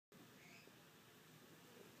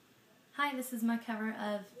Hi, this is my cover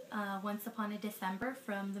of Once Upon a December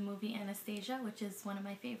from the movie Anastasia, which is one of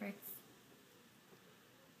my favorites.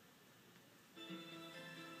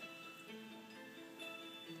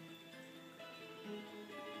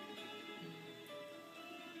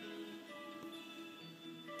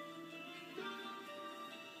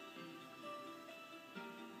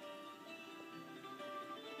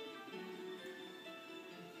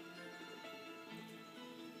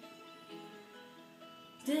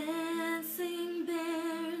 Dancing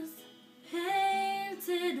bears,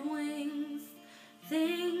 painted wings,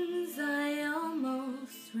 things I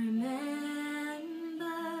almost remember,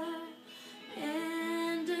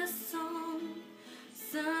 and a song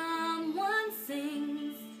someone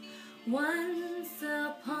sings once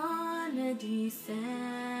upon a December.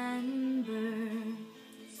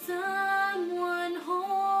 Someone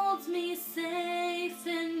holds me safe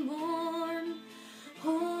and warm,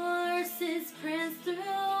 horses prance through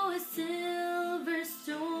a silver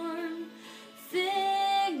storm,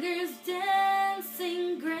 figures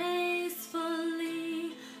dancing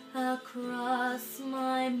gracefully across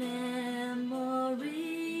my memories.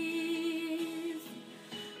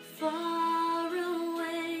 Far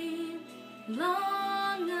away,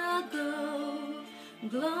 long ago,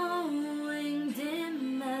 glowing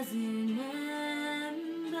dim as in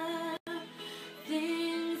ember,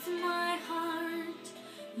 things my heart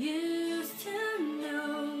used to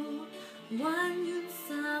know once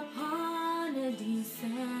upon a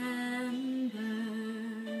December.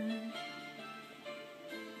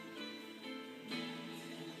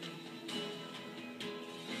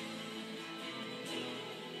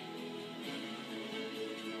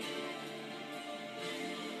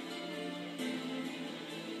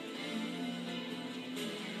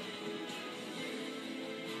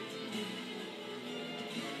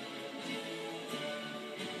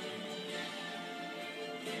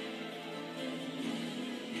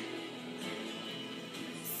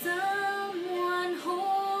 Someone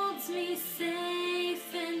holds me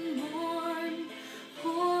safe and warm,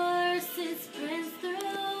 horses prance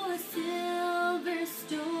through a silver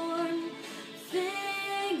storm,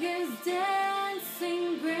 figures dancing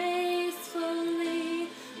gracefully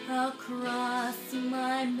across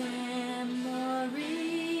my memories.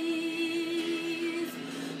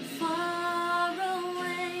 Far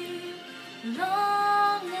away,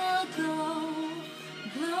 long ago,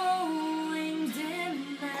 glowing dim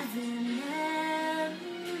as in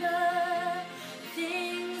ember,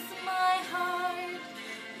 things my heart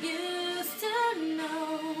used to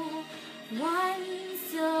know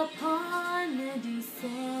once upon a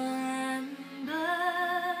December.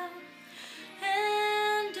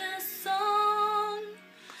 And a song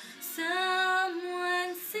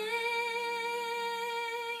someone sings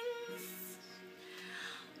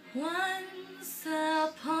once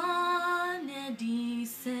upon